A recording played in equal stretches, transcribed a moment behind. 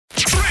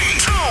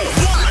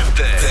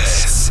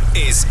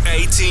is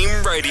A-Team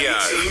Radio.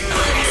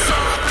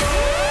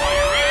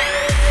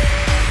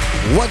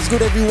 What's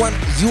good, everyone?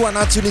 You are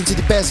now tuned into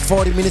the best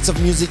 40 minutes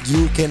of music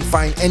you can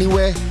find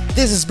anywhere.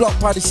 This is Block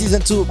Party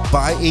Season 2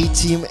 by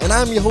A-Team, and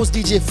I'm your host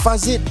DJ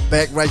Fazit,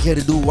 back right here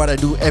to do what I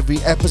do every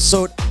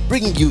episode,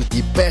 bringing you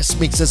the best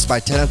mixes by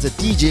talented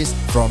DJs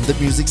from the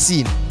music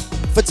scene.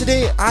 For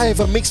today, I have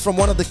a mix from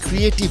one of the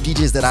creative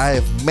DJs that I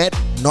have met,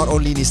 not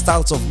only in his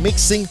styles of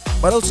mixing,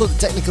 but also the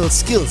technical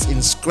skills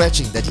in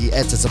scratching that he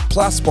adds as a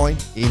plus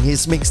point in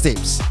his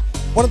mixtapes.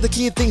 One of the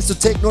key things to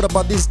take note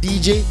about this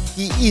DJ,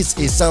 he is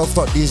a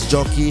self-taught disc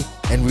jockey,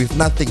 and with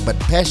nothing but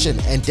passion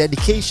and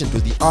dedication to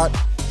the art,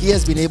 he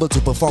has been able to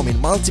perform in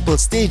multiple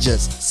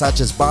stages such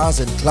as bars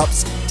and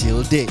clubs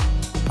till date.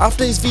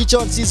 After his feature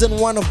on Season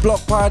 1 of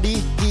Block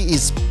Party, he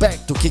is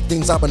back to kick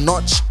things up a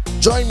notch.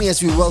 Join me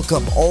as we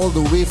welcome all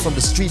the way from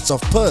the streets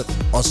of Perth,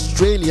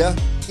 Australia,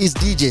 is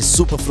DJ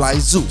Superfly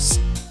Zeus.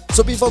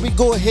 So before we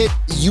go ahead,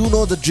 you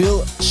know the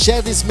drill.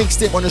 Share this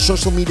mixtape on your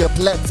social media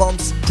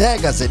platforms,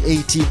 tag us at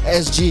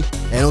A-Team-SG,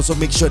 and also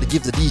make sure to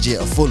give the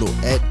DJ a follow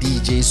at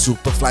DJ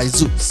Superfly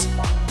Zeus.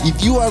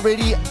 If you are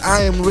ready,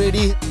 I am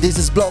ready. This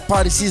is Block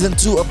Party Season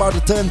 2, about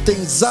to turn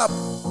things up.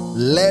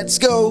 Let's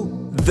go!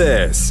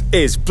 This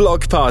is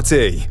Block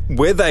Party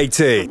with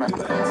A-Team.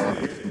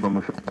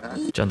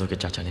 Chandu के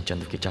चाचा ने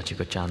चंदू की चाची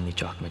को चांदनी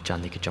चौक में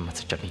चांदी की चम्मच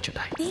से चटनी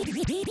चटाई.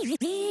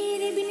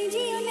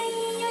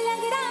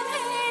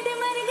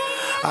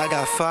 I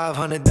got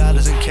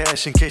 $500 in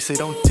cash in case they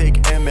don't take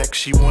Amex.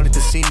 She wanted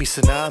to see me,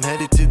 so now I'm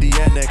headed to the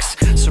annex.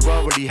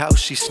 Sorority house,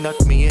 she snuck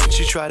me in.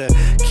 She tried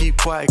to keep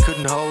quiet,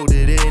 couldn't hold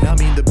it in. I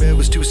mean, the bed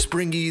was too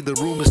springy, the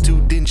room was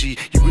too dingy.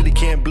 You really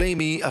can't blame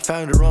me, I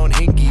found her on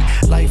Hingy.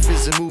 Life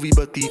is a movie,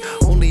 but the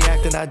only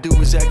acting I do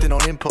is acting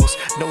on impulse.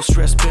 No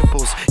stress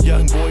pimples,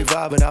 young boy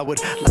vibing. I would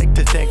like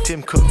to thank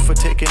Tim Cook for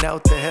taking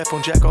out the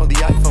headphone jack on the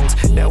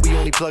iPhones. Now we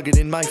only plug it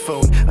in my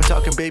phone. I'm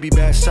talking baby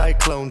bash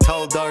cyclone,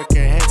 tall, dark,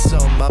 and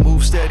handsome. My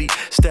moves steady,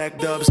 stack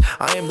dubs.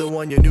 I am the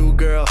one your new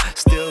girl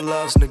still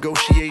loves.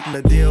 Negotiating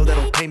a deal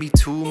that'll pay me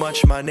too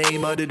much. My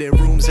name uttered in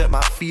rooms that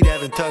my feet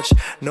haven't touched.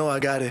 No, I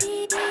got it.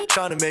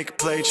 Trying to make a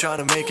play, trying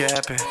to make it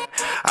happen.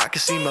 I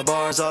can see my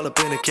bars all up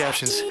in the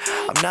captions.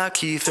 I'm not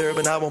Keith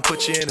Urban, I won't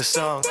put you in a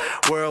song.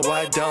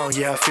 Worldwide dawn,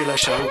 yeah, I feel like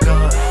Shah Rukh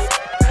Khan.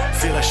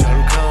 Feel like Shah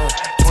Rukh Khan.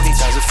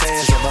 20,000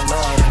 fans on my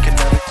lawn, I can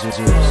never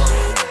do wrong.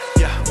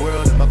 Yeah,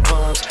 world in my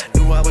palms.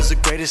 Knew I was the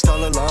greatest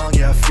all along.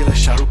 Yeah, I feel like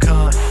Shah Rukh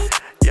Khan.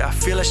 Yeah, I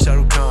feel like Shah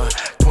Rukh Khan.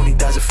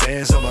 20,000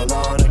 fans on my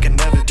lawn, I can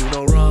never do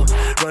no wrong.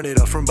 Run it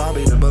up from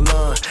Bombay to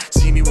Milan.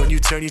 See me when you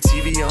turn your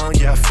TV on.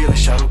 Yeah, I feel like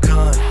Shah Rukh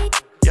Khan.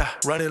 Yeah,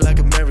 running like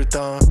a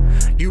marathon.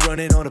 You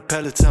running on a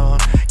Peloton.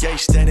 Yeah, you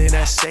standing in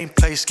that same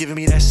place, giving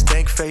me that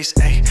stank face.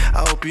 Ayy,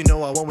 I hope you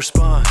know I won't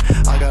respond.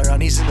 I got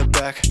Ronnie's in the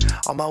back,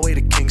 on my way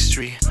to King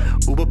Street.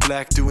 Uber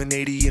black, doing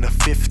 80 and a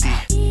 50.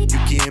 You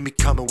can hear me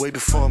coming way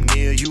before I'm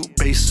near you.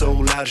 Bass so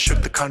loud, it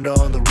shook the condo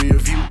on the rear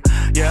view.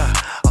 Yeah,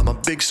 I'm a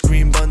big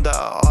screen bunda.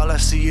 All I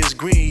see is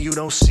green, you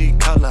don't see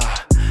color.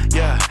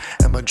 Yeah,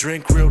 and my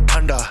drink real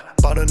thunder.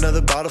 Bought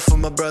another bottle for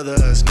my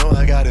brothers, know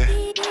I got it.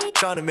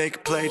 Trying to make a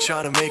play,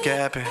 trying to make it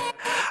happen.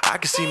 I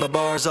can see my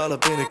bars all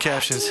up in the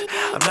captions.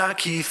 I'm not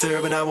Keith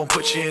Urban, I won't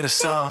put you in a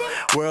song.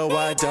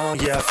 Worldwide dawn,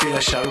 yeah, I feel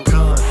like Shah Rukh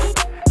Khan.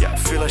 Yeah, I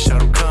feel like Shah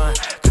Rukh Khan.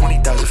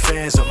 20,000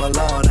 fans on my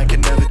lawn, I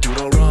can never do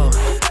no wrong.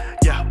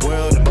 Yeah,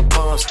 world in my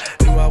palms.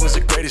 Knew I was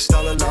the greatest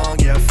all along.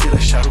 Yeah, I feel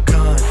like Shah Rukh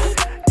Khan.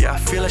 Yeah, I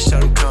feel like Shah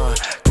Rukh Khan.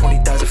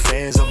 20,000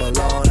 fans on my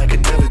lawn, I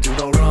can never do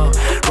no wrong.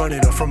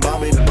 Running up from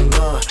Bombay to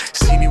Milan.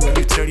 See me when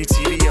you turn your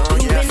TV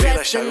on. Yeah, I feel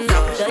like Shah Rukh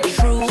Khan. The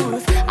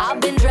truth, I've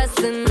been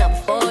dressing up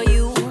for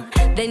you.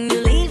 Then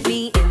you leave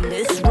me in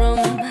this room,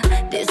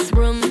 this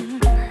room.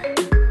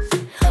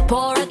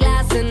 Pour a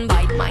glass and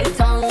bite my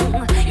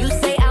tongue. You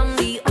say I'm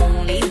the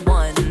only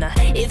one.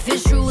 If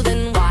it's true,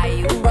 then why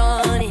you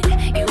run it?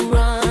 You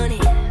run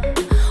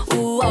it.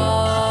 Ooh,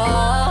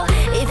 oh.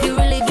 If you're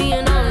really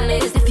being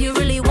honest, if you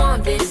really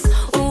want this,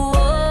 ooh,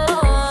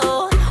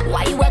 oh.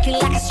 Why you acting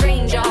like a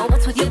stranger?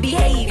 What's with your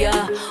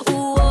behavior?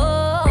 Ooh,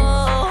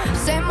 oh.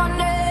 Say my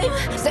name,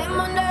 say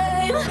my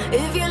name.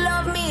 If you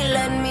love me,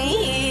 let me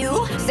hear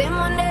you. Say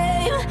my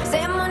name,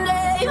 say my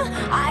name.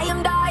 I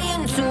am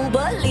dying to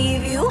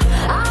believe you.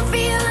 I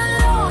feel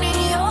alone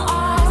in your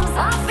arms.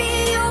 I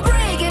feel you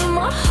breaking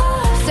my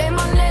heart. Say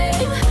my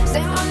name,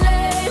 say my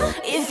name.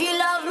 If you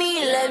love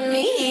me, let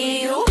me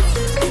hear you.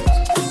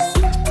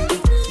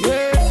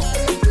 Yeah,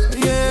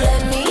 yeah.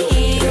 Let me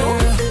hear you.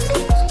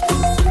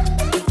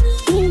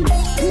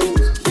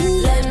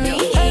 Let me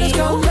hear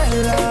you.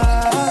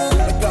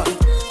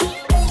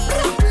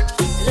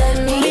 Let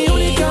me hear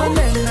you.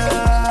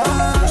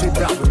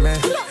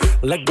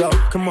 Let go,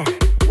 come on.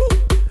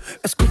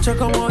 Escucha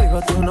como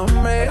digo tu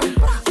nombre.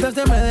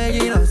 Desde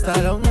Medellín hasta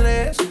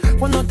Londres.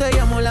 Cuando te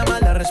llamo la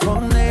mala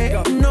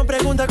responde. No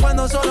pregunta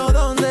cuándo, solo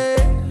dónde.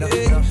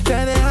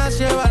 Te dejas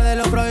llevar de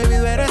lo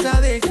prohibido, eres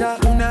adicta.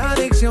 Una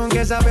adicción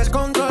que sabes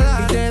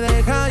controlar. Y te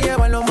deja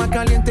llevar lo más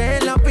caliente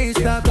en la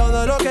pista.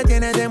 Todo lo que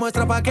tienes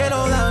demuestra pa' que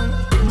lo dan.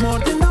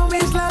 Mordiendo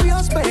mis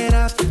labios,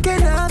 verás que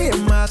nadie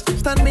más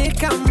está en mi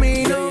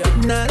camino.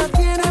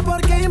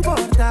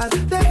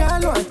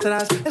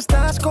 atrás,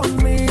 estás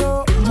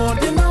conmigo.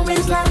 Mordiendo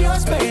mis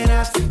labios,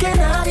 verás que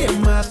nadie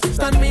más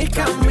está en mi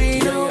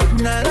camino.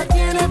 Nada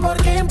tiene por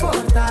qué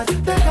importar,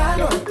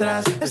 déjalo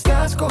atrás,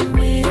 estás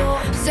conmigo.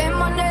 Say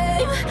my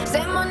name,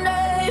 say my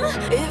name.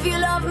 If you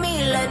love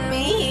me, let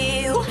me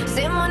hear you.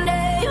 Say my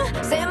name,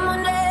 say my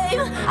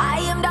name. I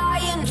am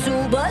dying to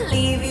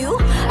believe you.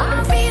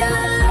 I feel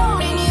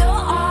alone in your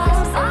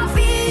arms. I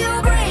feel you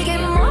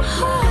breaking my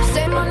heart.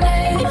 Say my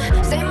name,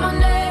 say my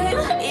name.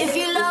 If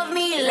you love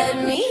me, let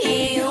me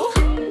hear you.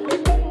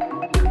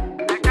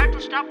 I tried to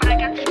stop, but I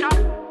can't stop.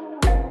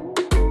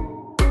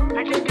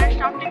 I just can't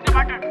stop thinking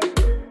about it.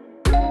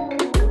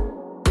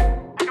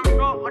 I don't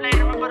know what I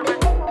remember when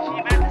she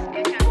wear the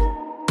sketches.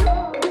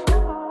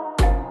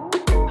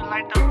 The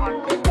light up one.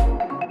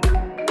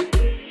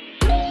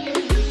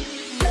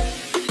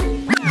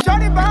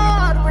 Shawty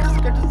bad, with the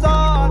sketches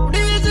on.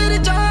 Easy to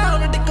jam,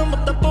 take 'em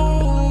with the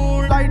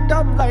pool. Light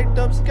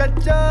up,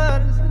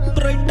 sketches.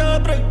 Bright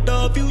up,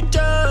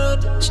 future.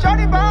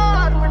 Shawty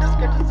bad, with the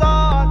sketches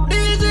on.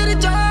 Easy to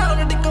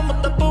jam, take 'em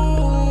with the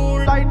pool.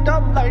 Light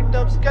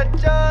up,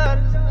 sketches.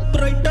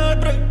 Bright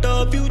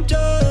up,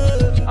 future.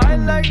 I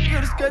like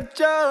your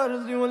sketches,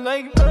 you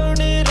like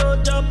burning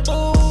roja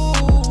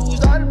pools.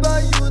 I'll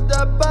buy you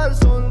the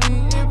pulse only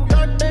if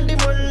you're the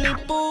only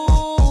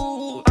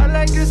pool. I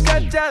like your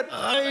sketches,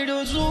 I do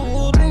so.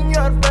 Bring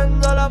your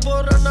friends all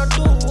aboard on a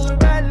tour.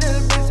 Bad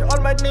little bitch,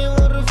 all my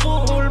neighbor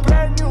fool.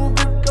 Brand new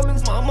whip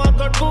coming, mama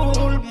got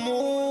full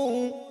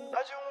moon.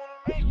 Does you wanna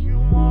make you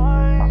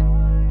mine?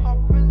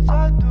 Hop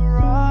inside the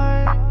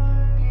ride.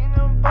 Lean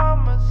up by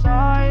my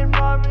side,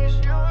 promise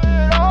you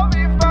it'll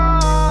be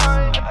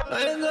fine.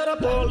 Lines that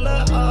up all the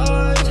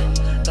eyes,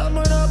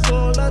 coming up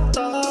all the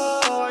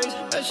thighs.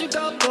 And she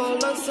got all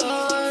the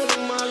sides.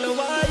 Man,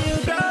 why you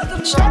grab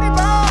them? Shawty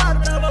bad,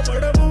 never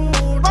put a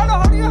mood. Wanna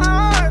hold your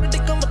hand,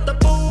 take 'em with the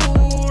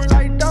pool.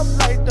 Light up,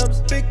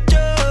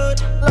 picture.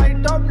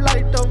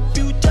 Light up,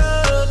 future.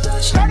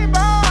 Shawty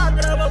bad,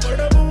 never put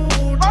a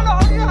mood. Wanna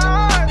hold your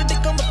hand,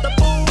 take 'em with the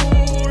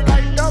pool.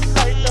 Light up,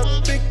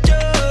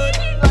 picture.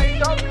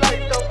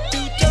 Light up,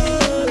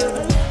 future.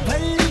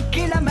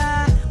 வெள்ளிக்கிழமை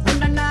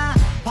உன்னை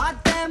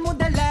பார்த்த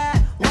முதல்ல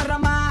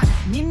வரமா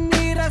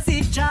நின்னு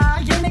ரசிச்சா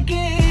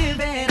எனக்கு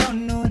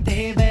வேறொன்னும்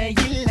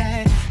தேவையில்லை.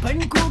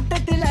 பெண்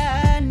கூட்டத்துல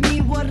நீ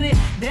ஒரு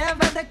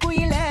தேவத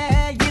குயில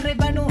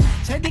இறைவனும்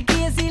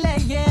செதுக்கிய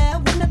சிலைய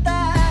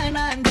உன்னதான்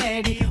நான்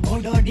தேடி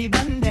ஓடோடி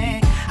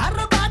வந்தேன்.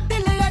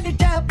 அறுபாட்டில்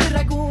அடிச்ச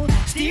பிறகும்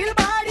ஸ்டீல்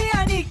பாடி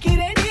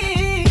அடிக்கிறடி.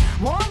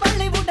 ஓ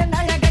வள்ளிவுடன்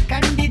அழக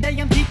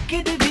கண்டிதயம்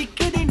விக்குது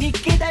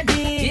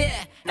நிக்குதடி.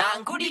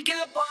 நான் குடிக்க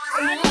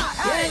போறேன்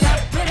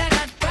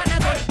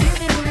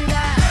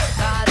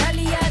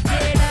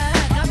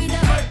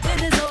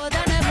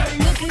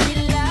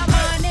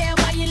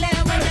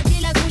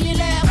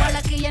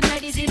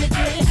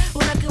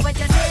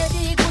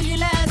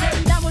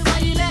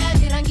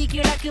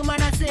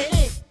மனசு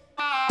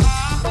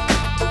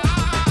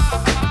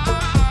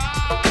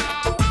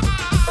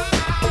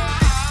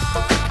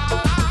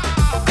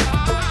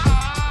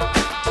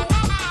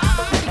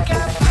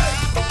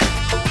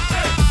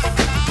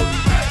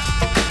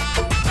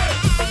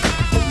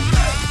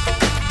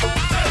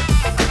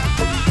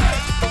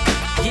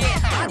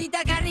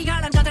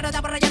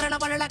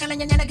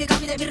எனக்கு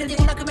கவிதை விருது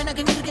உனக்கு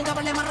எனக்கு இருக்கு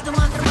கவலை மறந்து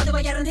மாத்திரம்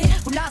அதுவை இறந்து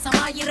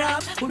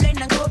உல்லாசமாயிரம்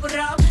உள்ளெண்ண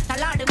கோபுரம்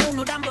தள்ளாடு மூணு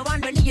உடம்பு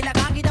வான்வெளியில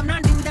காகிதம்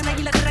நான்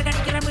சிந்தனையில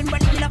திறகடிக்கிற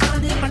மின்வெளியில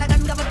பறந்து பல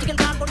கண்கவர்ச்சிகள்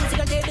கால்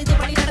கொலுசுகள் தேடுது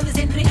வழி நடந்து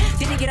சென்று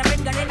சிரிக்கிற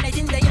பெண்கள் என்னை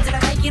சிந்தையில் சில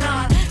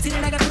வைக்கிறார்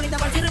சிறுநகர்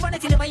புரிந்தவள் சிறுவனை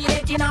சிலுவையில்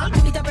ஏற்றினாள்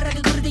குடித்த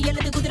பிறகு குருதி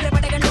எழுது குதிரை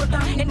படைகள்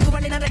ஓட்டம் என்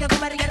குவளி நரக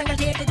குமரி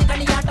இடங்கள் கேட்டது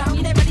களியாட்டம்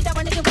இதை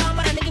படித்தவனுக்கு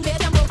பாமரனுக்கு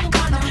வேதம் போக்கும்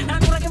பானம்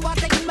நான் உரைக்கும்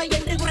வார்த்தை உண்மை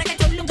என்று குறைக்க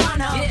சொல்லும்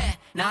பானம்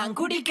நான்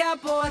குடிக்க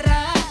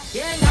போறேன்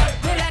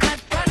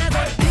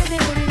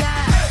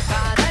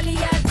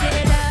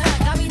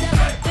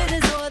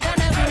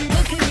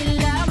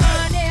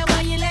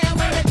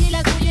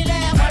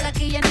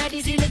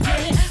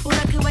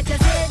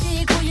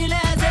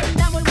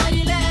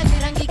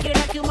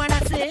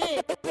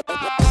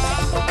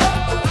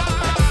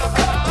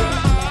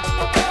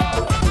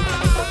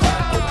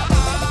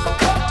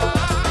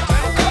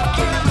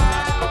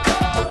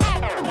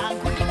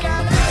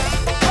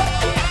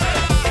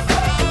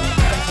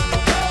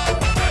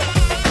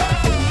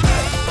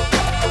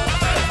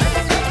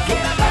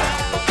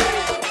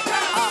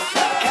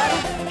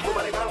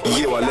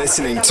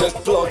Listening to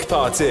Block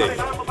Party.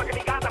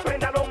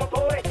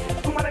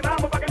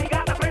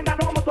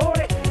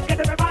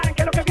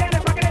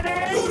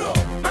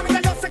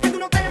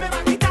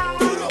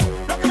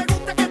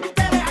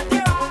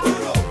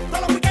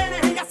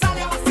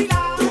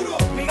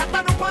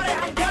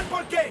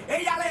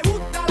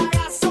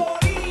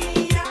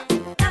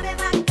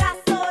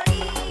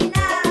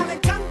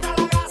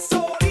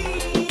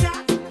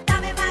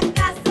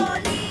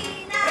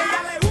 Gasolina.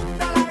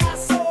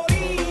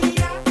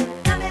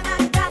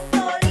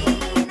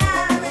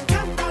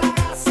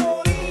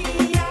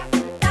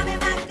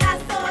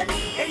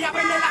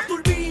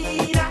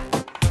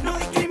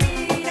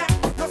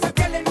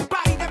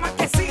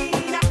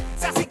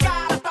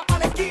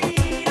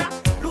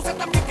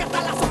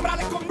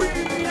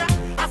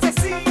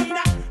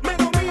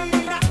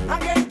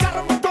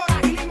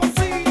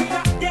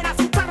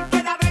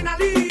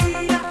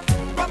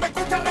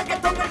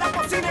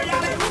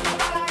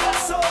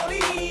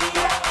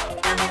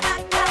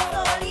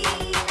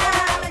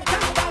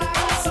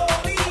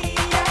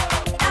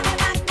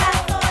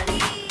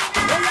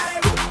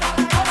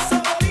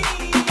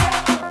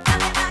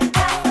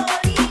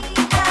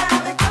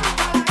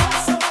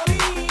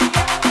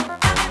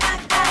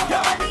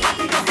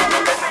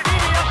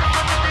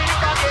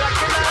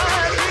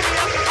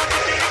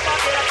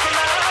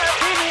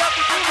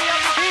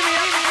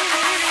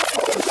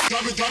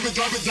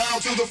 it down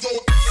to the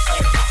floor.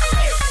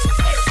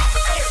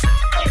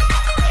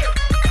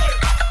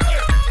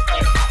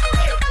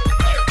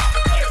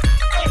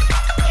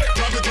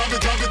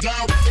 Drop it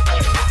down.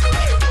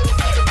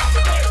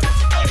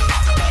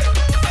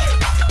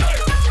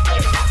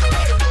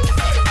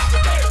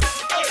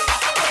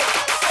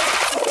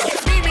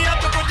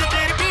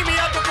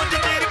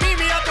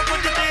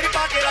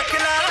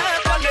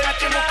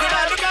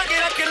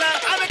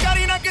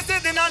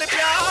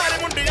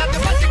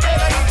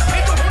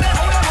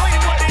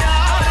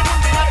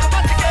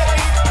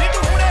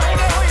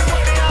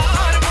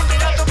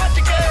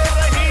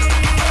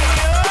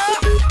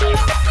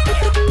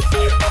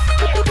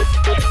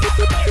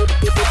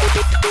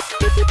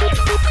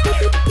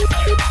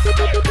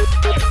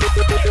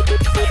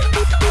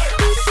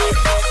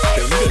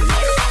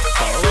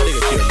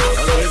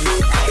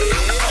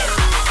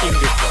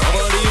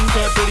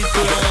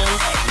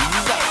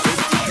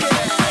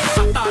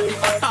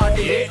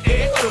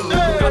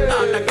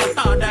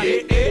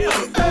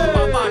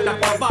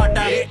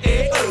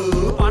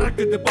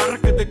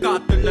 பறக்குது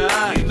காத்துல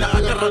இந்த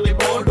அகரதை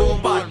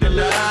போடும்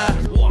பாட்டுல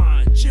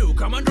 1 2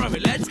 come on drive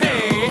it let's go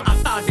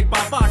அத்தாடி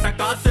பாப்பாட்ட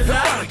காத்துல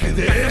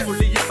பறக்குது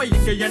புள்ளி இப்ப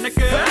இங்க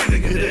எனக்கு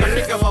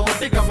கட்டிக்கவா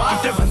ஒட்டிக்கவா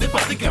வந்து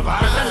பத்திக்கவா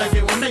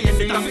கடலகை உன்னை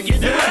எண்ணி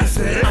நம்பிக்கிது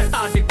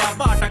அத்தாடி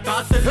பாப்பாட்ட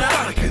காத்துல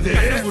பறக்குது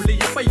புள்ளி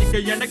இப்ப இங்க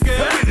எனக்கு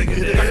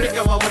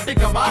கட்டிக்கவா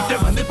ஒட்டிக்கவா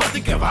வந்து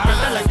பத்திக்கவா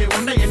கடலகை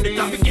உன்னை எண்ணி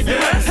நம்பிக்கிது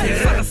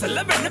சரசல்ல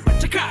வெண்ண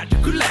பச்சை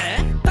காட்டுக்குள்ள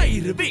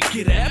தயிர்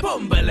விக்கிற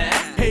பொம்பல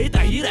ஹே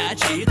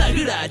தயிராச்சி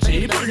தகுடாச்சி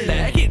புள்ள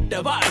கிட்ட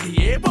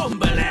வாடியே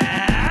பொம்பல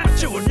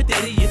பச்சை ஒண்ணு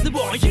தெரியுது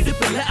போய்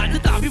இடுப்புல அது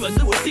தாவி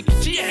வந்து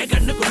ஒட்டிக்கிச்சு என்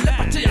கண்ணுக்குள்ள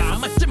பச்சையா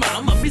மச்சமா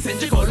மம்மி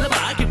செஞ்சு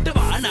கொள்ளவா கிட்ட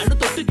வா நானு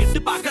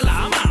தொட்டுக்கிட்டு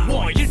பாக்கலாமா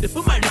போய்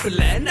இடுப்பு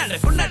மடிப்புல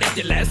நடக்கும்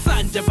நடைக்கல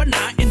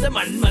சாஞ்சப்பண்ணா இந்த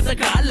மண்மத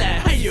கால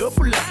ஐயோ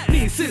புள்ள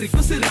நீ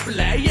சிரிக்கும்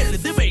சிரிப்புல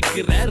எழுது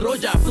வைக்கிற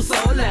ரோஜாப்பு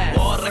சோல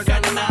ஓர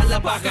கண்ணால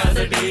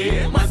பாக்காதடி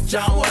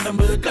மச்சான்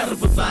உடம்பு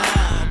கருப்பு தான்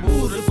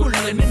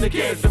ஊருக்குள்ள நின்னு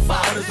கேட்டு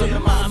பாரு சொல்ல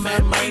மாம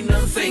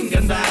minor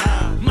சிங்கந்தா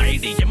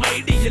my dear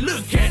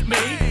look at me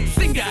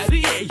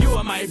சிங்காரியே you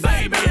are my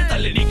baby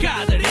தள்ளி நீ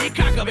காதடி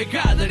காக்க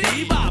வைக்காதடி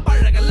வா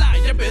பழகலாம்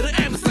என் பேரு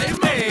MC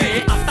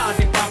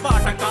அத்தாடி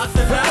பாப்பாட்ட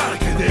காத்து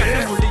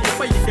முடி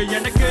இப்ப இங்க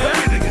எனக்கு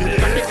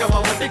கட்டிக்கவா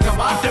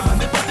ஒட்டிக்கவா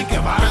வந்து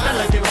பத்திக்கவா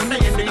கடலகை உன்னை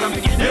எண்ணி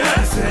நம்பிக்கிது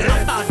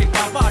அத்தாடி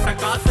பாப்பாட்ட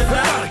காத்து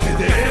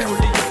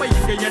முடி இப்ப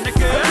இங்க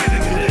எனக்கு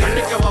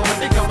கட்டிக்கவா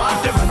ஒட்டிக்கவா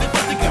வந்து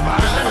பத்திக்கவா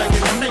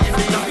கடலகை உன்னை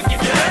எண்ணி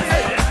நம்பிக்கிது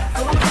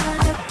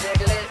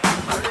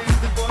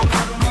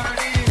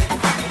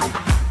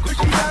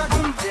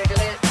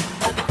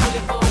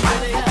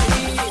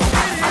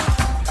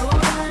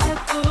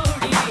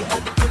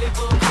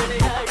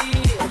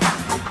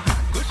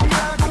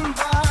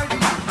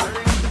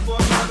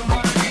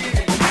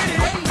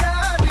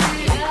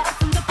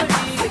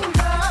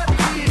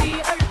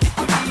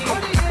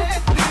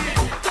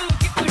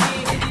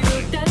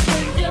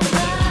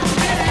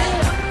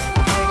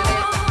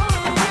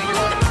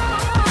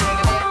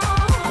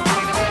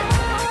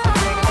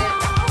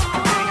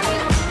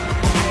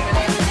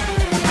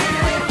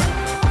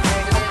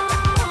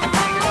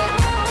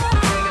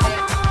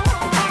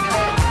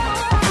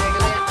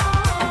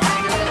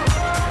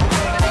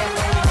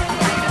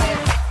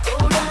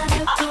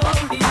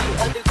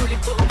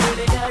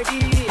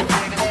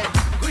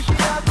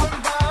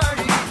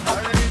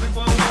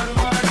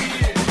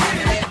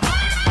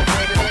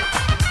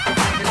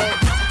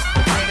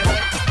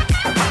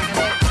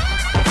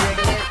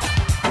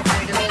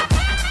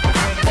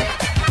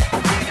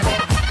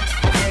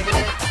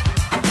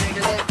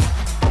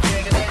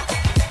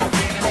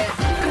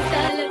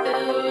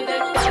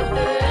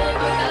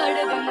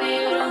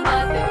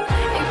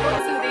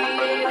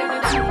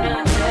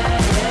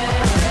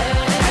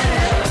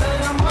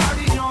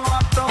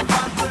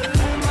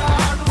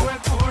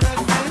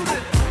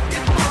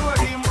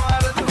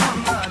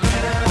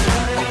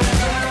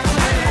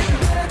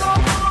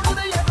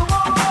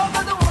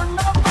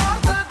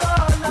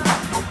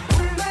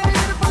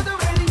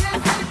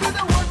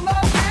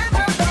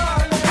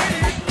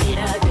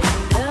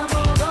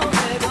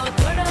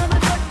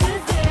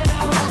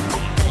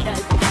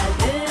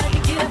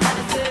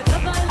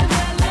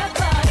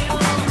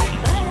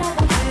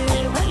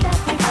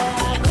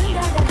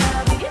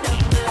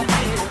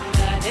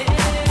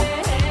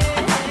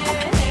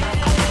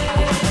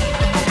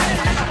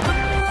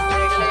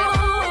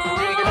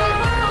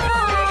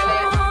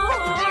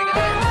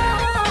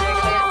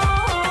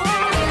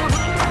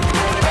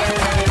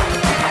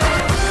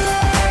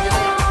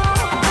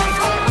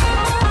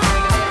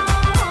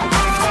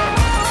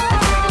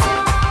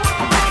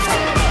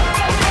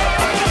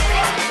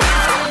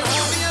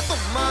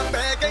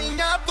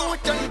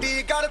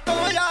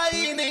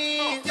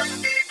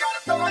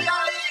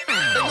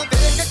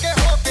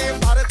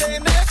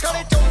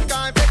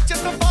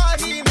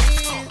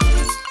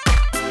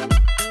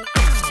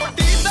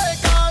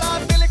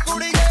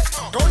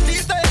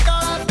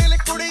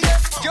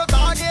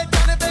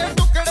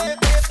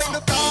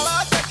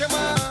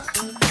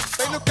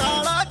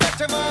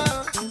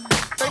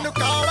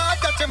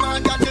ਚਚਮਾ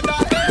ਜੱਜਦਾ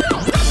ਏ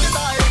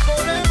ਜੱਜਦਾ ਏ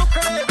ਕੋਲੇ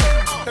ਮੁਖੜੇ ਤੇ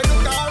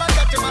ਤੈਨੂੰ ਕਾਲਾ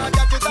ਚਚਮਾ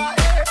ਜੱਜਦਾ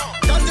ਏ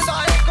ਜੱਜਦਾ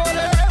ਏ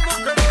ਕੋਲੇ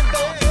ਮੁਖੜੇ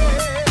ਤੇ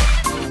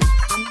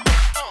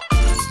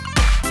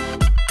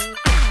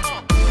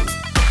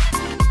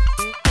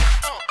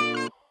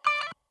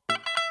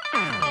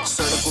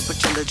सड़कों पे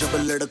चले जब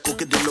लड़कों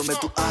के दिलों में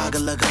तू आग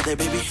लगा दे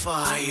बेबी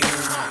फायर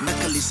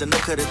नकली से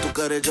नखरे तू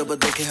करे जब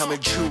देखे हमें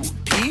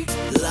झूठी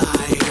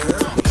लायर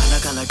काला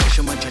काला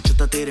चश्मा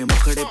जचता तेरे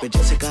मुखड़े पे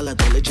जैसे काला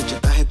दिल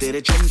जचता है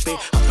तेरे चिन पे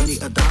अपनी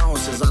अदाओं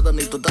से ज्यादा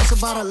नहीं तो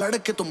 10-12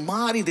 लड़के तो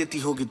मार ही देती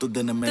होगी तू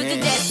दिन में तुझे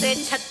जैसे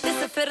 36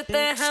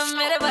 फिरते हैं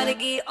मेरे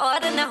वर्गी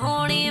और न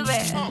होनी वे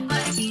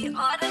वर्गी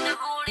और न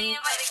होनी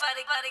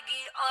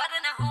वर्गी और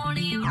न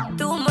होनी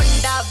तू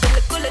मुंडा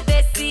बिल्कुल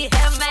देसी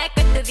है मैं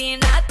कटदी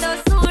ना तो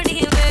सूढ़ी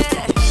वे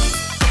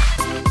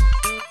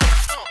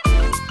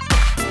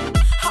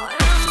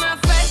मैं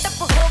फेड अप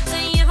हो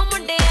गई हूं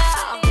मुंडिया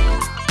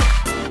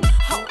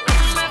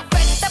मैं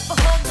फेड अप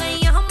हो गई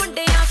हूं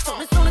मुंडिया सुन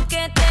सुन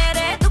के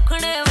तेरे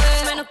दुखने वे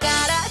मैनू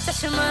काला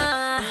चश्मा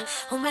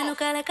ओ मैनू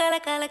काला काला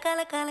काला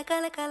काला काला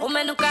काला काला ओ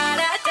मैनू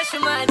काला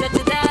चश्मा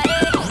जचदा ए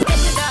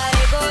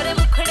गोरे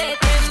मुखड़े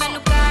ते मैनू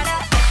काला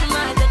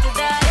चश्मा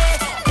जचदा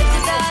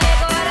ए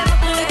गोरे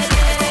मुखड़े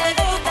ते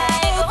जचदा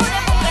ए गोरे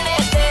मुखड़े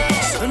ते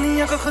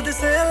दुनिया को खुद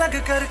से अलग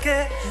करके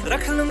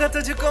रख लूंगा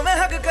तुझको मैं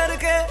हक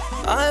करके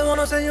I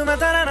wanna say you मैं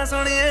तेरा ना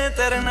सुनिए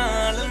तेरे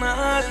नाल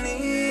नाल नी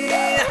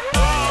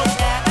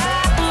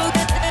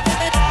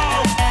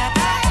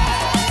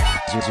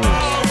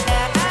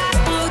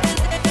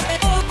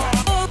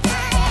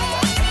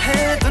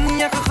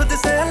दुनिया को खुद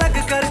से अलग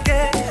करके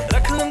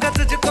रख लूंगा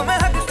तुझको मैं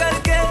हक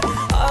करके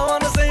I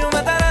wanna say you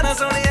मैं तेरा ना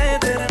सुनिए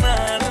तेरे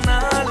नाल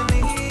नाल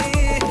नी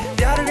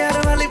प्यार प्यार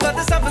वाली बात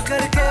सब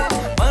करके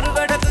मर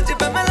बैठा तुझ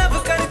पे मैं लव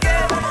करके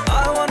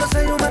I wanna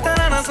say you मैं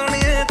तेरा ना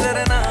सुनिए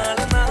तेरे नाल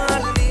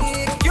नाल नी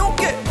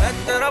क्योंकि मैं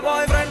तेरा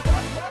बॉयफ्रेंड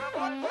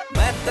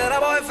मैं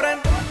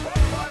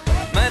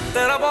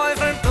तेरा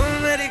बॉयफ्रेंड तू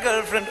मेरी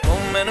गर्लफ्रेंड ओ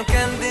मैनू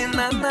कहंदी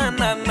ना ना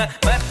ना ना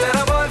मैं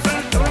तेरा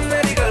बॉयफ्रेंड तू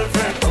मेरी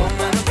गर्लफ्रेंड ओ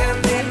मैनू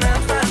कहंदी ना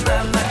ना ना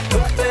ना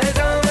रुकते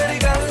जाओ मेरी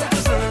गल तू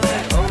सुन ले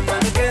ओ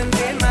मैनू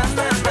कहंदी ना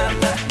ना ना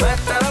ना मैं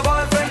तेरा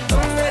बॉयफ्रेंड तू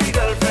मेरी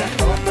गर्लफ्रेंड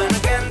ओ मैनू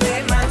कहंदी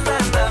ना ना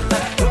ना ना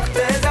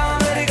रुकते जाओ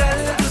मेरी गल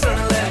तू सुन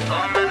ले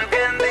ओ मैनू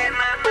कहंदी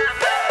ना ना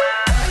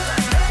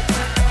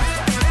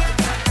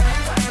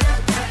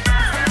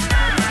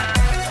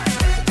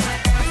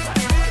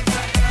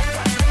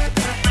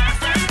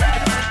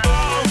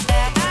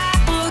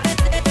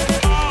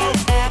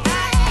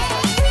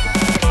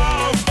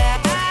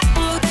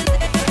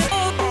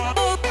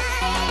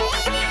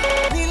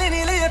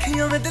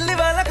में दिल्ली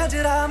वाला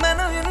खजरा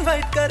मैनू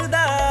इनवाइट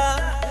करदा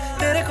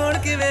तेरे कोल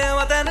किवें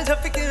आवां तैनू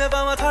झप्पी किवें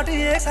पावां थोड़ी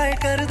एक्साइट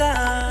करदा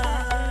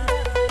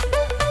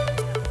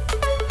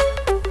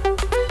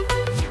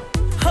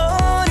हो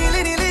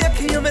नीली नीली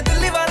अखियों में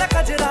दिल्ली वाला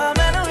खजरा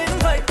मैनू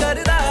इनवाइट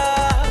करदा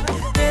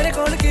तेरे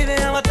कोल किवें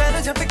आवां तैनू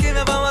झप्पी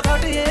किवें पावां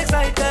थोड़ी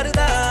एक्साइट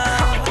करदा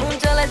तू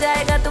चला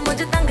जाएगा तू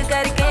मुझे तंग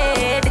करके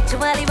डिच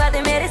वाली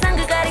बातें मेरे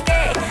संग करके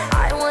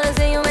I wanna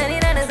say you मेरी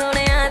रन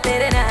सोनिया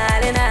तेरे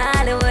नाल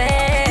नाल वे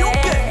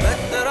मैं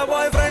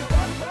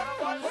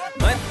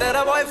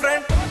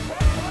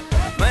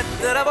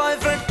तेरा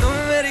बॉयफ्रेंड तू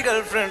मेरी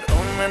गर्लफ्रेंड ओ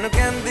मैनू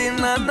कहंदी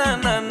ना ना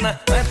ना ना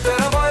मैं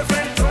तेरा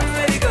बॉयफ्रेंड तू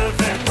मेरी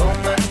गर्लफ्रेंड ओ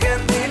मैनू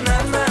कहंदी ना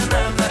ना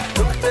ना ना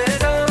रुकते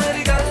जाओ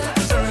मेरी गल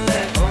तू सुन ले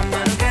ओ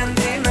मैनू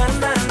कहंदी ना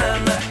ना ना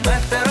ना मैं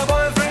तेरा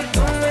बॉयफ्रेंड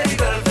तू मेरी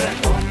गर्लफ्रेंड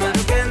ओ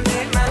मैनू कहंदी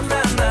ना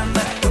ना ना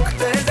ना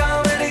रुकते जाओ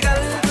मेरी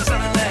गल तू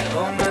सुन ले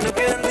ओ मैनू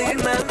कहंदी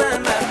ना ना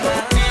ना ना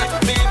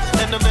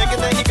ਤੈਨੂੰ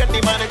ਵੇਖਦੇ ਹੀ ਗੱਡੀ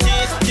ਮਾਰੇ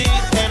ਚੀਸ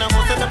ਚੀਸ ਤੇਰਾ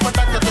ਮੂੰਹ ਤੇ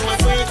ਪਟਕ ਤੂੰ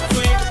ਸਵੀਟ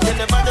ਸਵੀਟ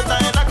ਜਿੰਨੇ ਵੱਜਦਾ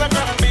ਹੈ ਨਾ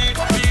ਕਰਨਾ ਬੀਟ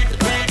ਬੀਟ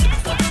ਬੀਟ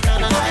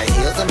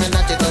heels में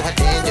नाचे तो है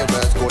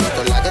dangerous गोली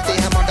तो लगती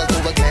है मॉडल तू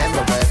वो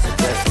glamorous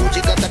dress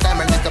Gucci got the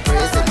diamond like a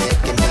bracelet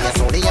कि मैं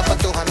सोनी है पर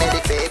तू है मेरी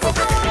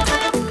favorite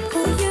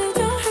You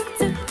don't have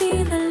to be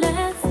the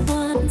last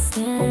one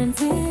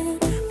standing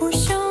or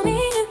show me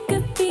you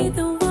could be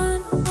the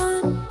one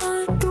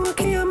तू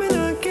अखियां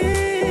मिला के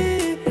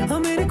हाँ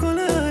मेरे कोल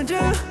आ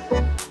जा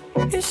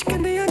इश्क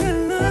दिया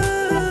गल्ला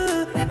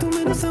तू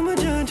मैनू समझ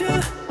आ जा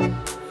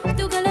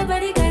तू गला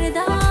बड़ी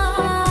करदा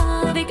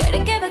बिगड़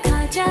के बखा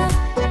जा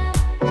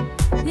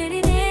नेरे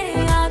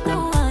नेरे आ तू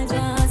आ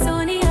जा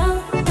Sonia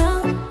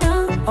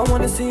I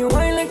wanna see you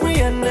wine like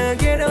Rihanna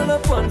get all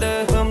up on the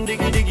bum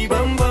diggy diggy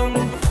bum bum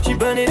she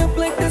burn it up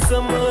like the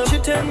summer she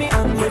turn me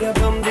on with a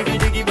bum diggy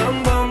diggy bum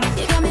bum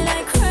You got me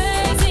like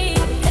crazy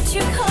that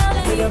you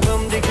calling with a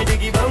bum diggy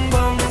diggy bum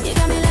bum You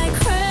got me like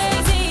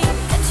crazy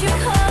that you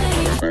calling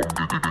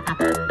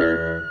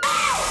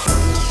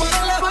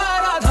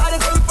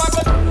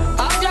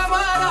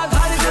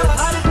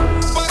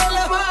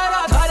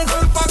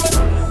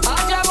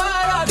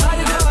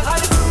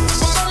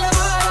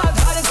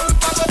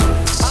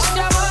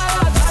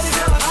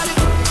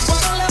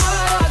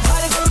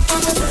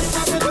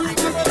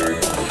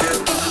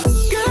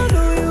Girl,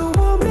 know you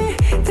want me,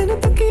 then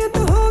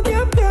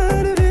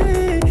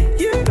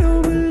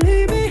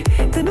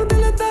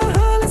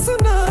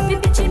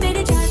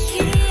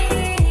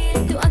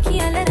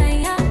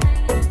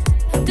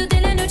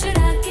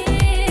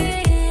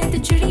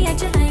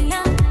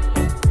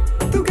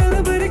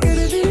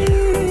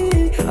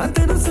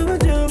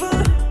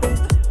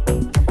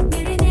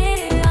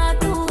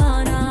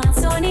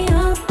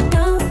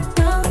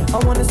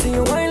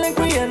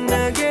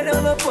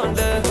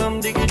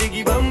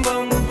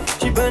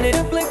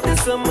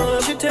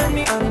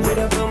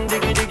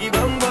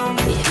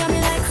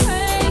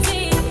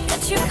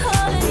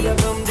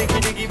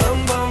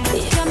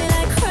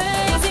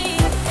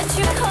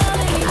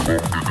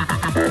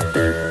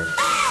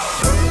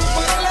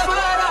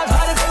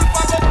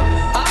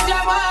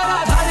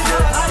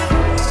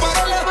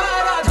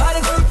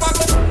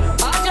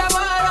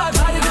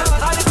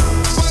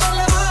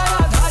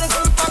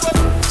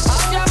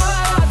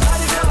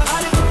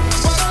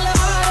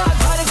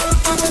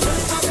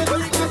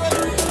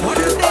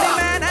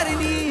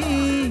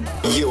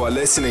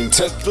listening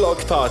to Block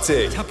Party.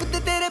 छपते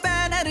तेरे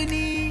banner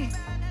नी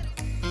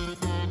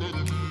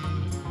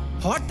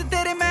hot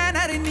तेरे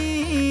manner नी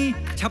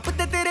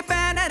छपते तेरे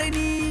banner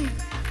नी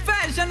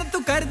fashion तू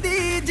कर दी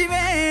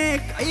जिवें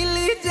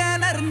Kylie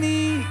Jenner नी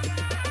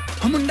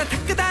मुंडा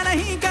थकदा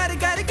नहीं कर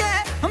करके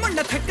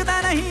मुंडा थकदा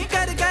नहीं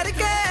कर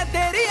करके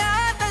तेरी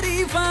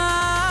तारीफा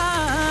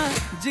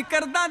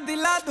जिक्र दा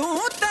दिला दूं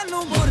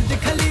तैनू बुर्ज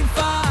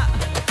खलीफा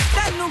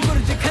तैनू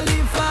बुर्ज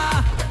खलीफा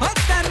ओ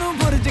तैनू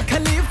बुर्ज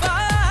खलीफा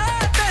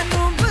तैनू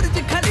बुर्ज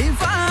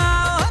खलीफा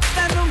ओ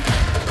तैनू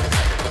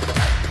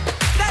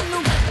तैनू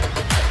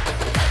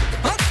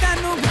ओ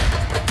तैनू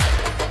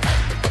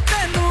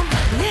तैनू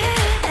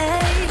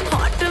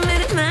हॉट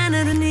मेरे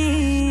मैनर नी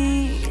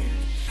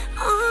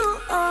ओ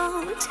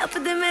छप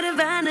दे मेरे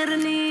बैनर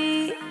नी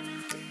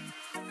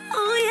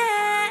ओ ये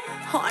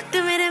हॉट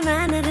मेरे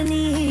मैनर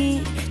नी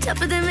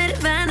छप दे मेरे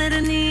बैनर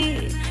नी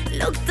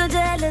लोग तो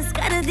जेलस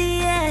कर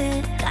दिए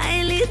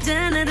काइली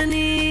जेनर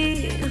नी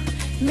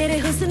मेरे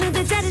हुस्न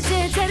दे चर्चे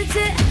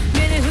चर्चे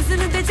मेरे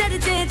हुस्न दे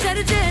चर्चे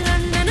चर्चे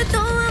लंदन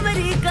तो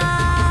अमेरिका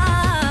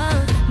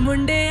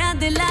मुंडे आ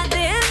दिला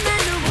दे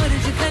मैनू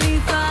बुर्ज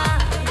खलीफा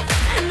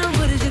मैनू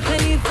बुर्ज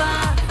खलीफा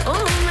ओ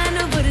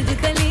मैनू बुर्ज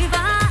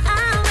खलीफा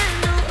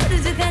मैनू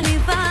बुर्ज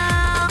खलीफा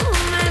ओ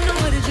मैनू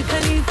बुर्ज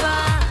खलीफा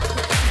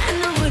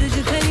मैनू बुर्ज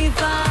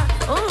खलीफा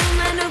ओ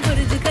मैनू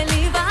बुर्ज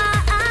खलीफा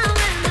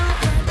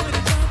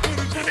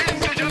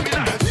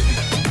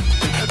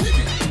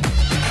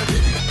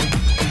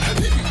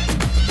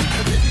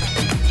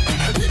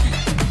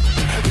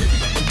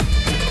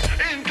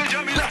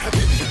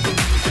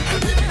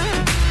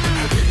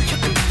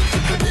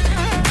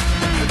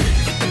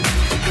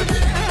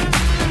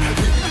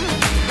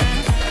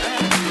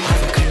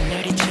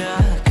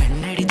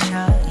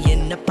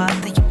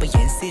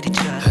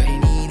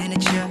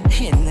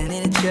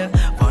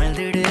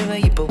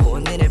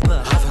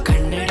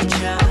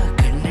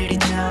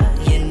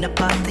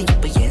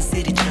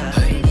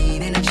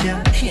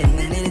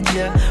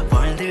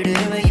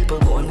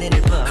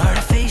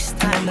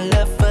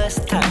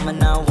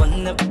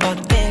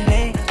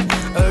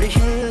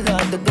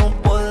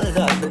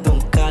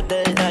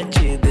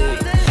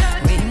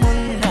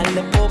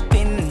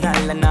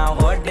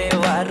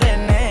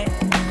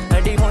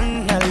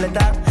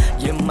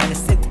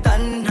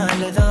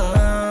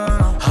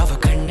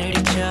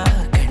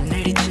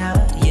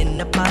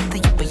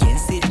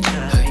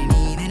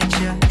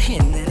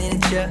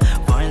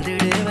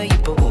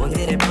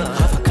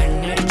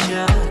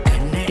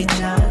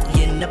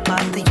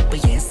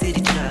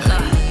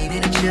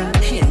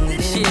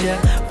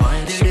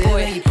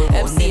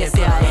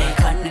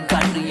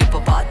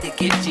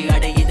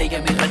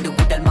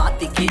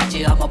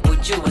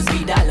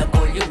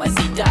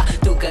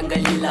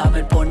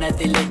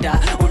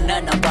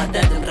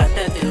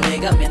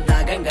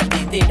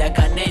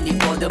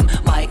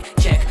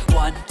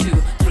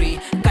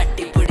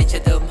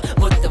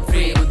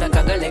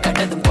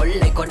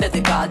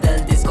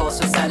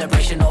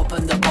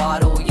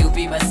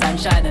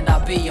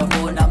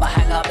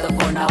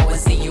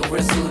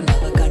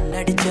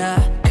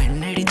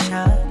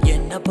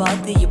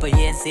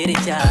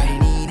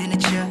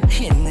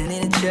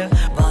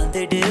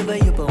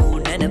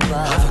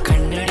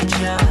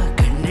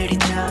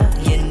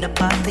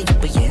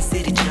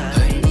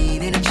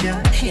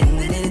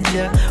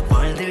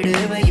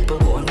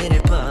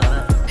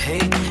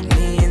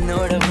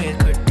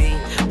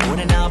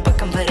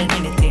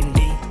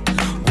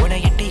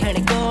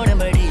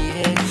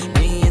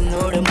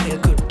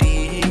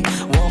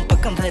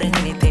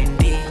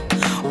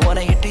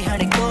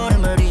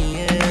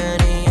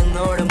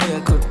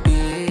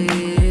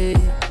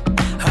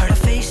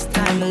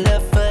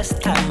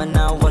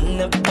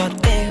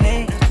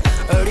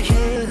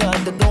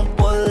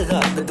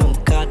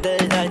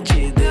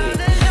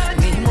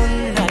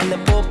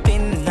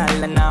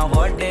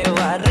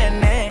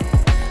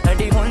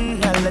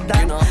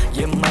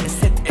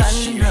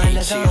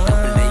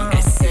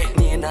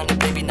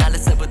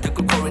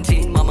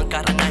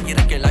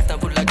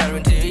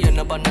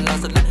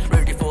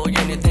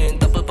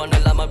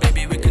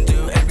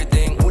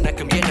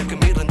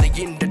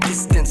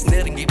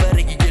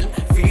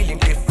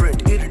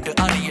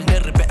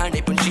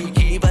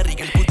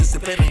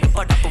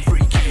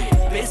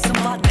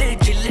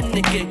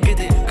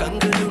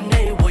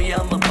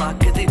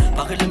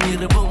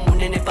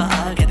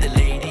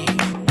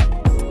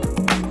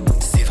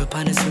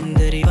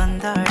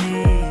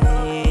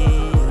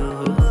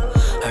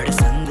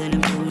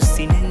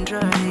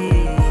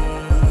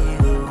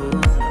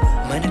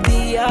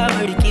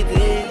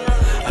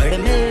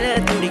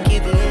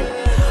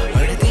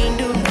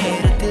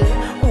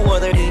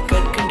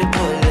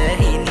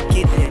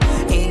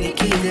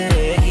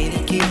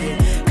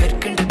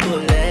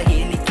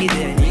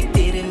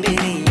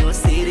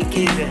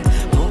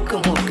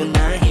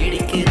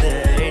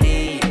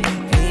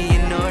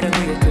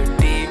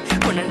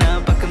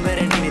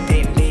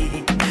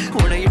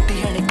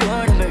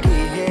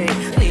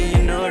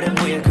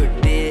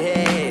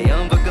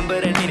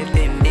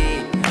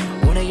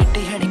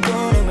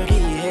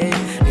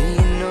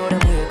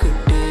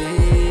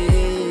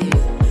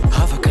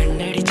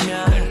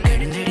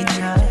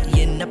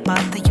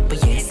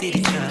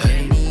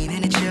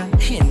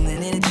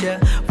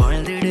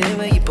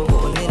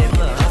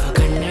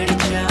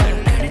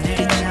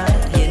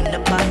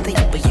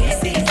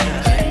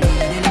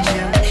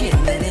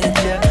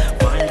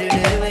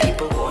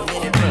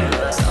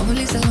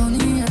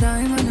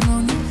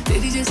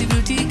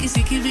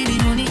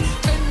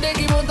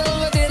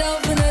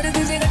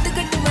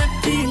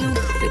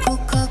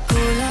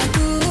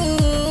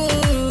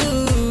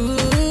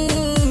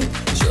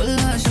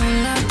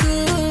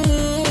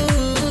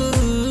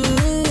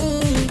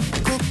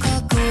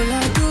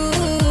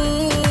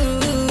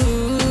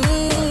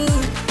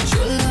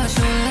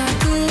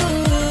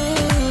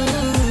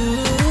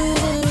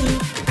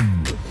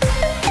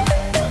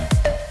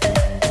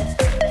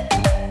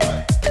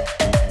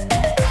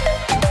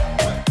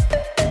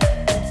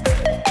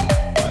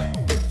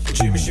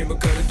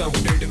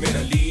हूँ ढिड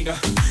मेरा लीना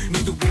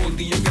नी तू बोल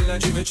दी गल्लां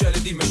जिवें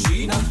चलदी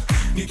मशीना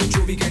नी तू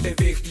 24 घंटे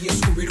वेखदी है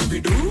स्कूबी डूबी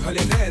डू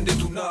हले रहन दे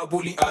तू ना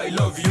बोली I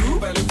love you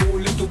पहले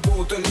बोले तू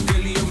बोतल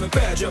गलियों में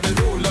पै जावे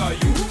रोला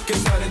यू के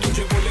सारे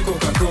तुझे बोले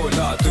कोका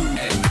कोला तू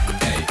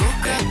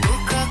कोका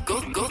कोका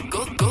कोका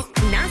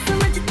कोका ना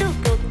समझ तू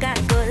कोका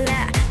कोला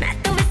मैं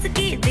तो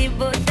विस्की दी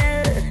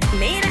बोतल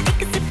मेरा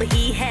एक सिप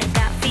ही है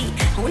काफी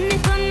होने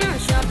को ना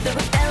शॉप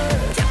होटल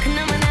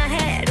चखना मना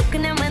है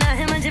रुकना मना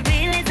है मुझे भी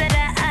ले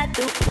जरा आ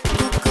तू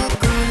कोका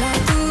कोला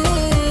तू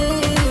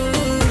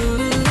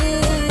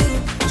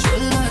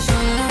शोला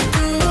शोला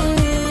तू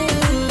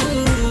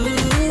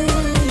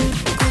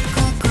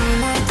कोका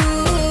कोला तू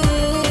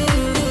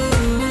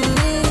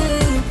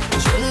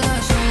शोला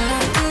शोला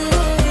तू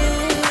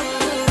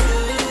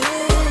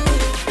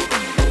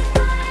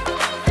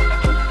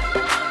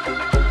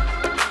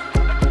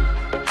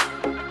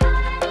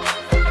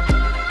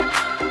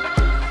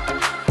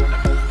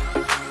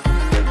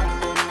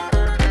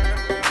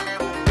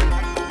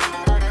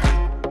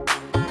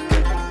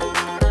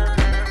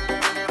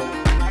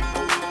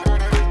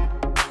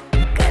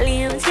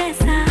कलियों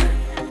जैसा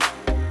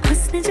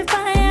हुस्न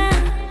छुपाया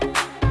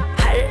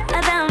हर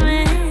अदा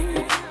में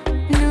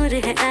नूर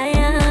है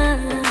आया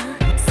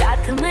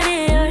साथ मरे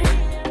और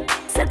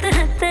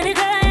 77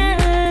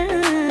 घायल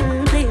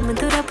प्रेम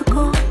तो रब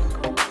को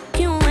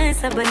क्यों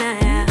ऐसा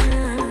बनाया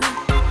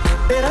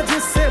तेरा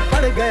जिससे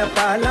पड़ गया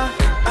पाला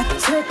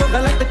अच्छे को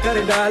गलत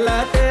कर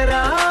डाला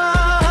तेरा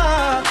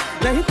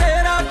नहीं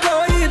तेरा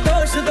कोई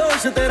दोष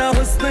दोष तेरा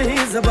हुस्न ही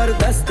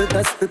जबरदस्त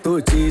दस्त तू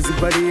चीज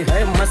बड़ी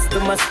है मस्त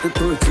मस्त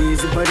तू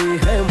चीज बड़ी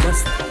है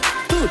मस्त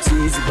तू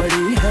चीज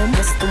बड़ी है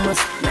मस्त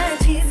मस्त मैं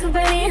चीज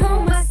बड़ी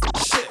हूँ मस्त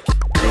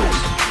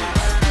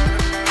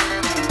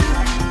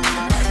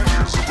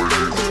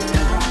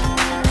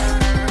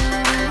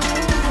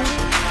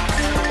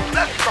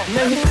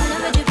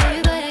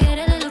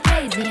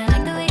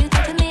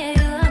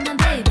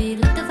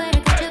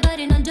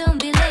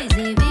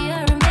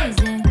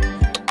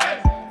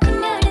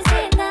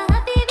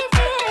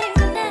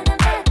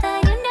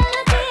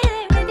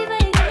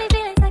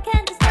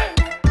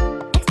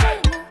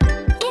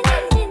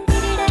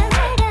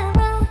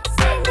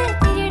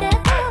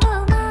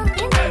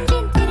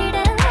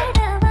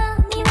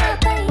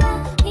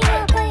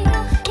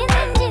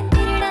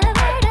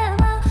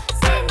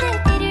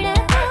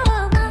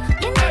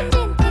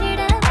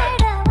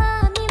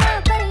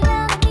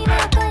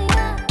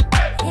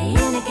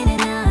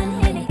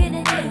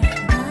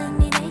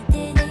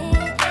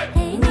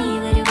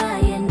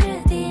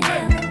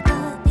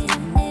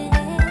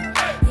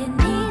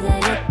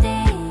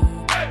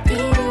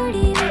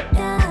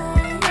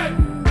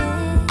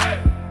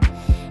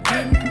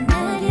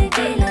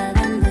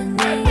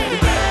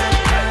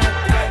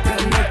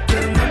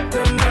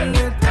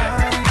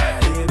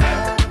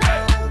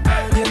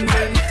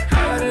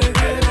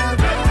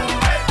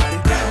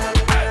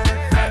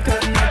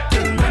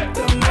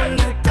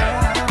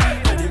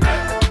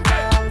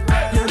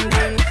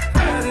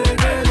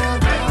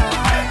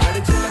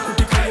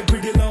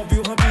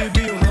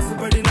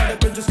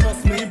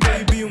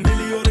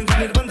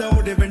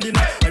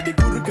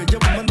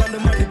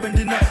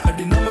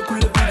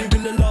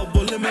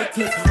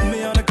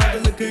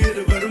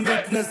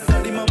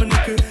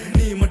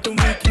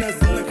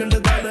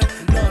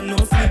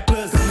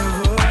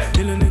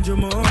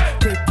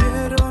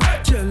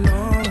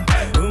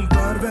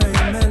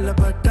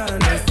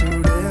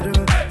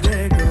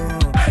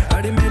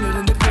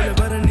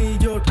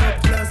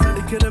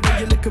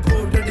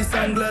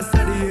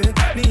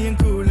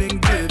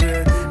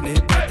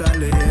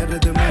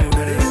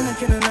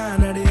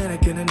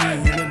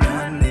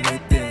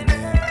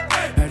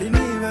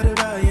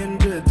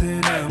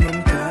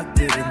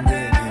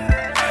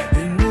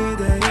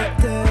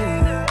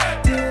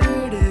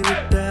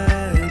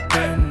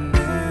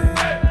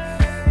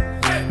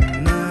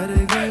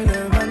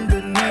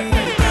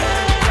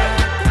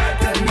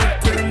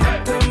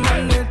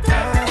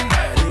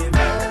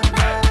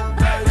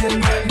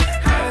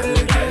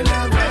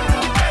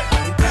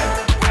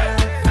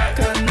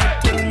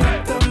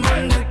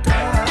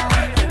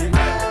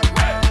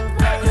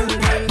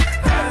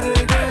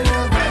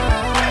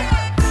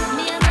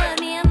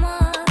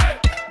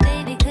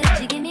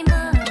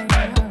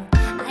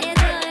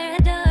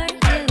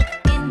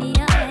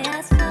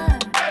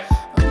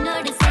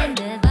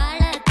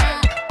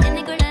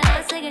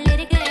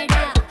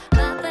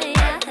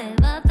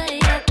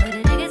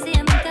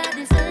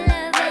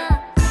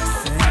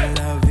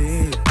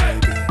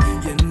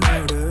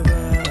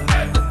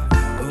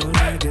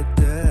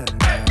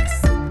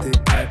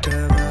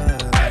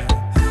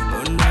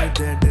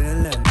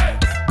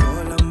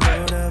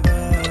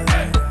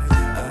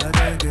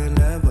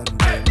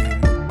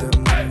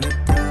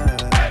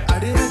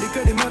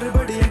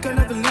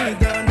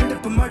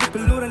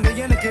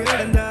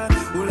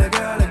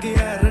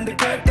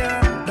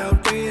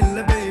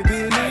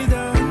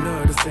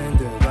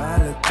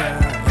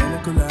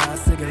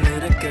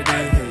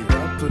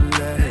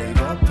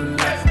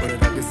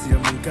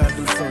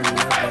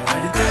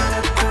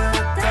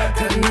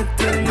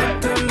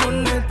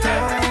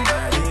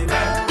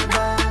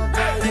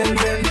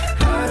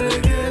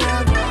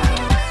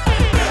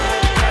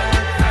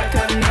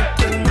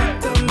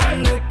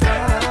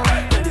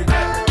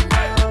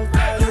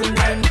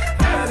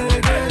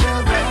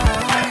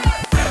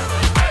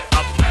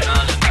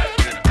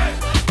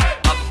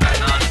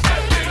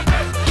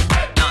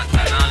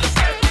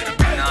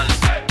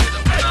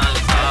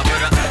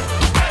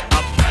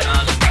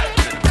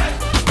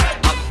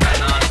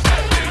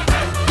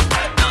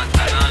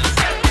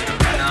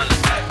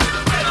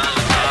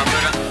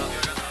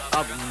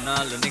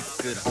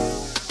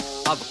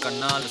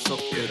கண்ணால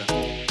சொக்குற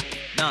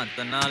நான்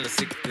தன்னால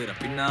சிக்குற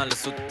பின்னால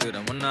சுத்துற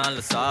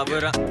முன்னால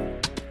சாவுற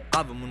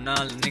அவ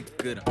முன்னால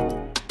நிக்குற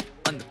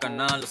அந்த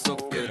கண்ணால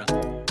சொக்குற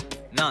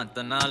நான்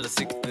தன்னால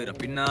சிக்குற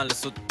பின்னால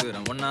சுத்துற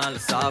முன்னால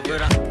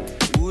சாவுற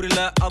ஊர்ல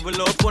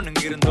அவ்வளோ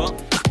பொண்ணுங்க இருந்தோம்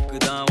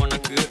நக்குதான்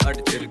உனக்கு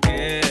அடிச்சிருக்கு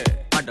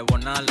அட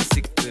ஒன்னால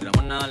சிக்குற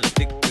ஒன்னால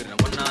திக்குற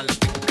ஒன்னால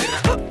திக்குற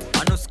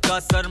அனுஷ்கா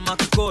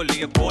சர்மாக்கு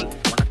கோலிய போல்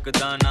உனக்கு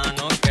தான்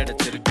நானும்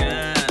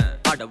கிடைச்சிருக்கேன்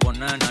அட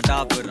ஒன்ன நான்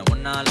டாபுற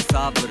ஒன்னால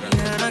சாப்பிடுற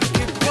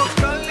எனக்கு இப்போ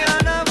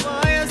கல்யாண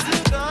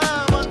வயசுதான்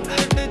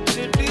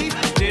வந்துடுச்சு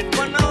டேட்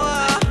பண்ணவா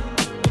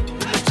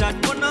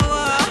சாட்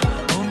பண்ணவா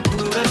உன்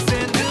கூட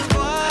சேர்ந்து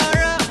வாழ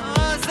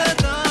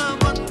ஆசைதான்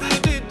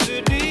வந்துடுச்சு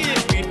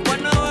மீட்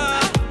பண்ணவா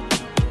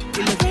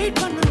இல்ல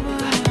வெயிட் பண்ணவா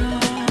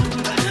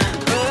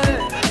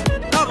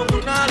அவ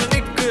முன்னால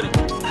நிக்கிற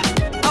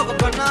அவ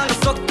கண்ணால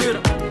சொக்குற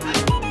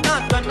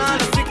நான் தன்னால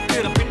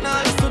சிக்கிற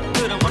பின்னால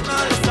சுத்துற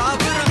முன்னால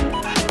சாகுற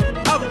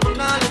அவ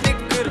முன்னால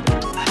நிக்கிற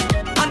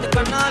அந்த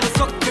கண்ணால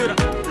சொக்குற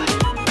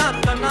நான்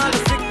தன்னால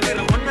சிக்கிற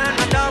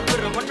முன்னால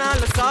டாபுற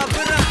முன்னால சாகுற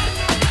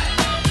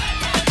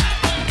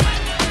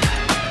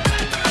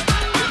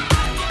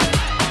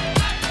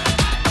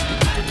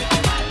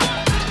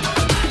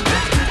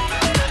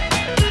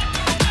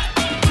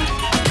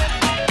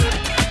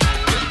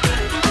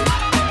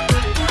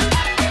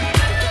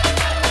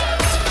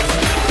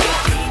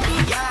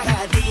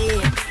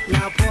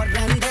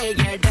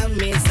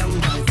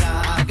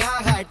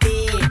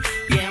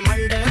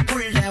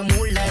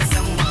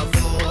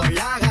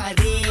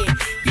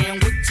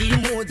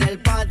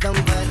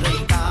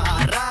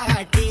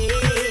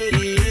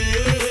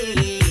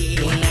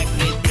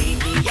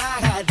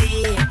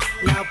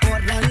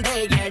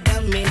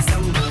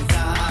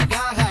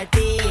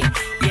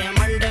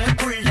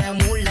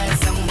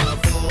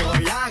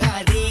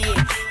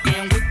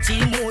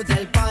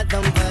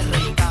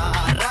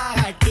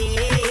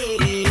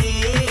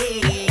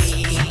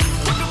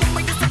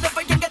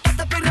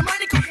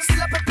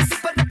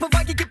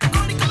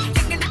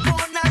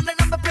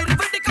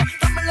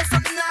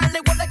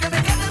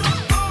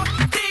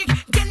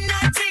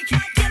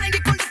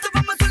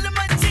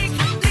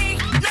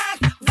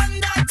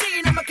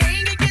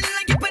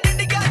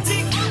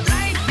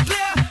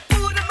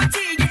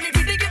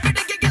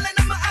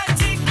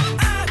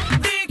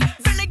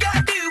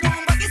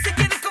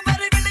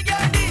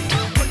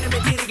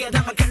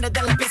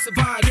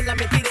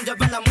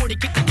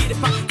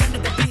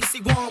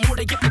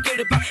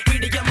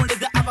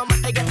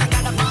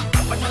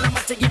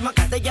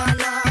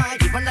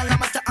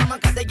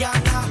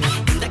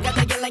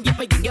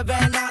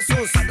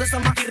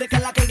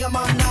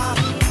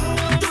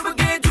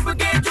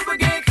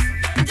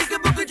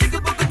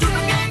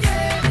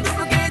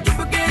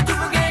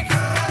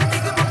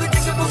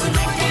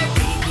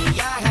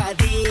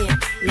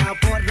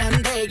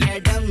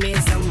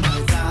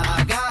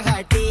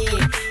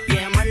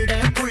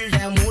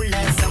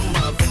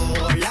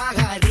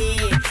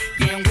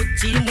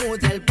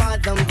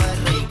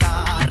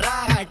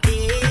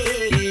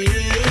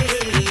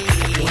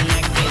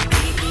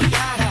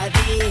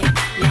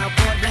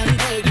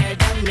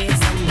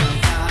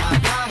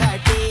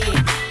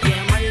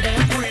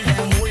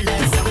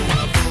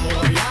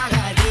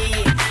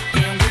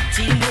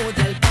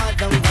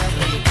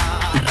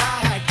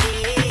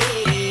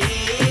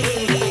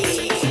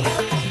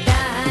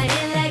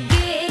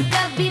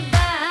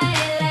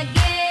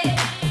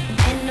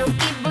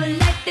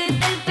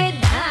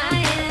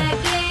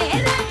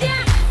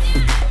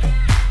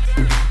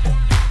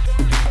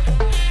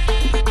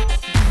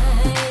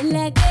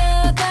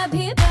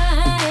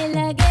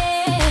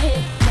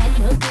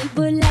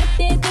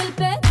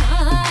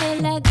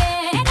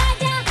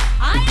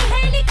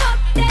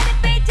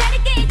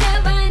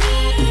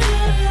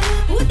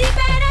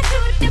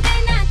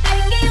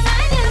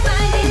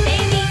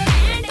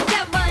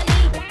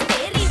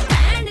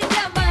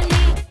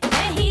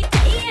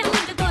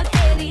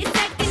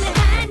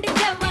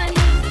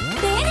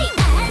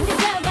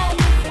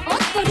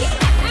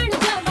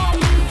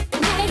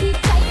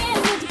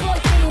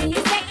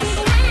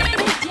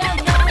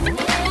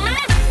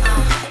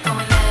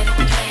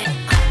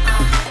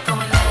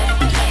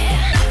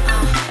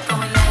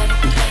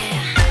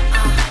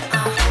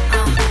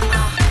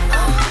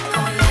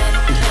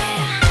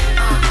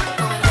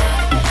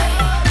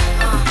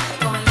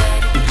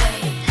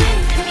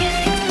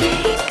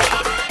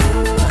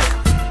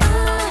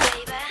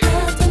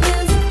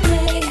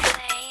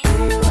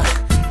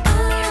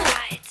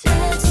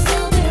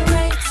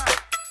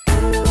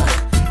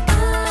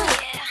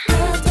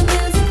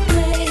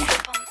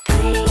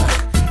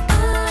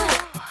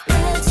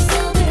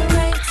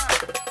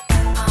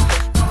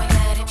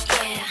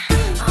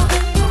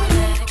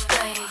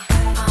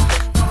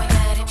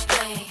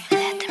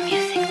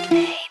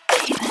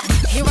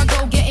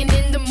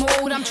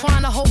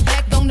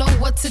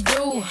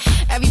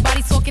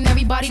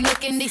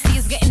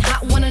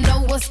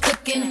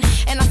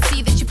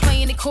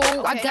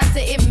I got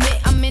to admit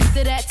I'm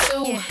into that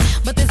too.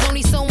 But there's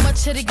only so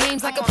much of the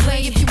games I can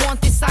play. If you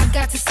want this, I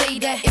got to say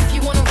that. If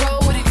you wanna roll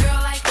with a girl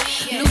like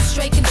me, lose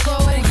straight control.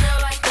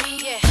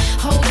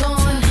 Hold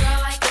on,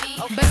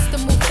 best to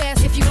move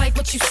fast if you like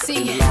what you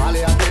see. दिल ला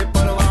लिया तेरे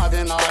परवाह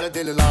दे नाल,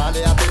 दिल ला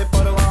लिया तेरे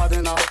परवाह दे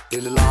नाल,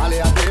 दिल ला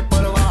लिया तेरे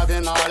परवाह दे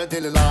नाल,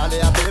 दिल ला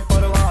लिया तेरे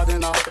परवाह दे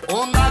नाल.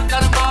 ओ ना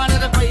कर मान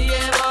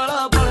रुपये वाला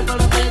बड़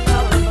बड़ पैदा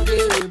बगे,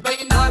 बई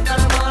ना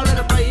कर मान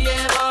रुपये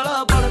वाला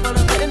बड़ बड़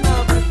पैदा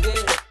बगे.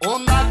 ओ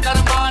ना कर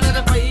मान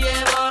रुपये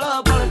वाला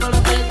बड़ बड़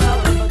पैदा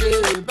बगे,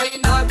 बई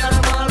ना कर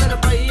मान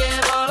रुपये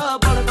वाला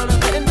बड़ बड़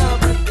पैदा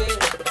बगे.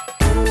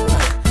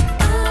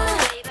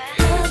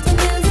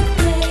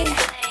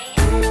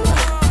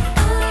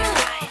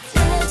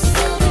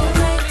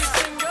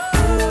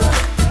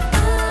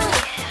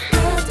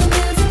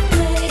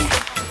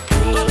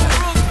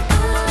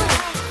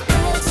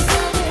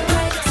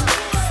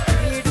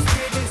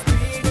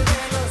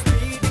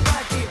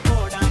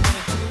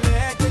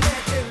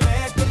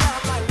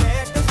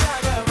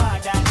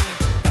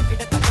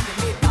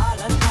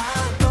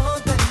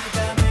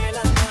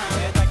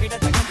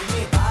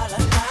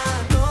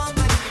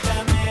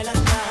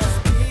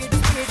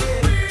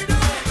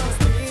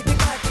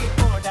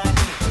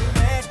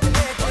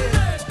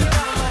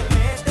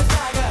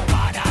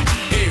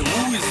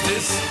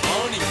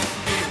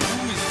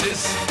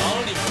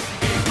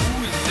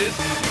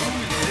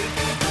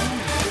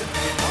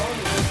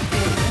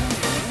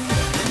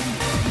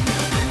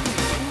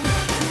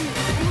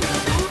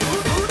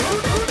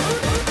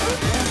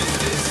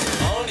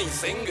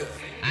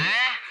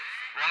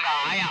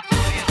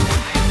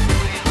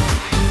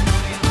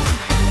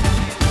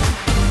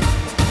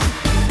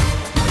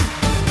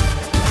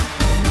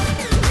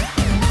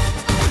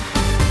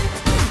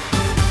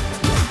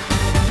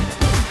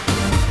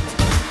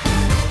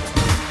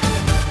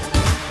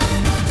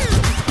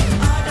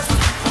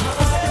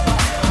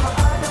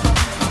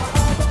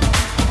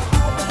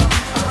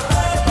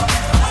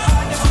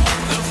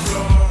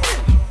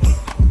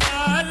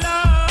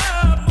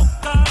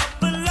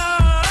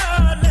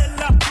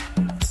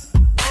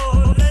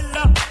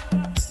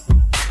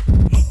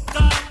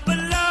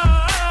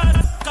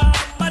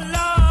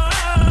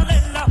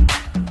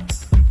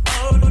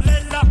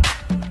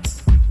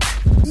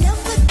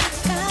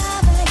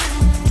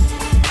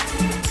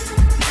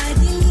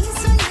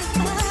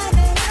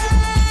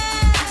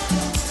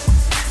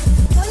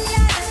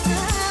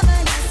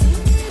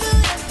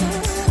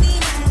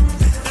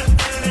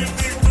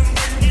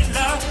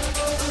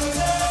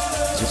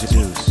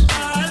 Juice.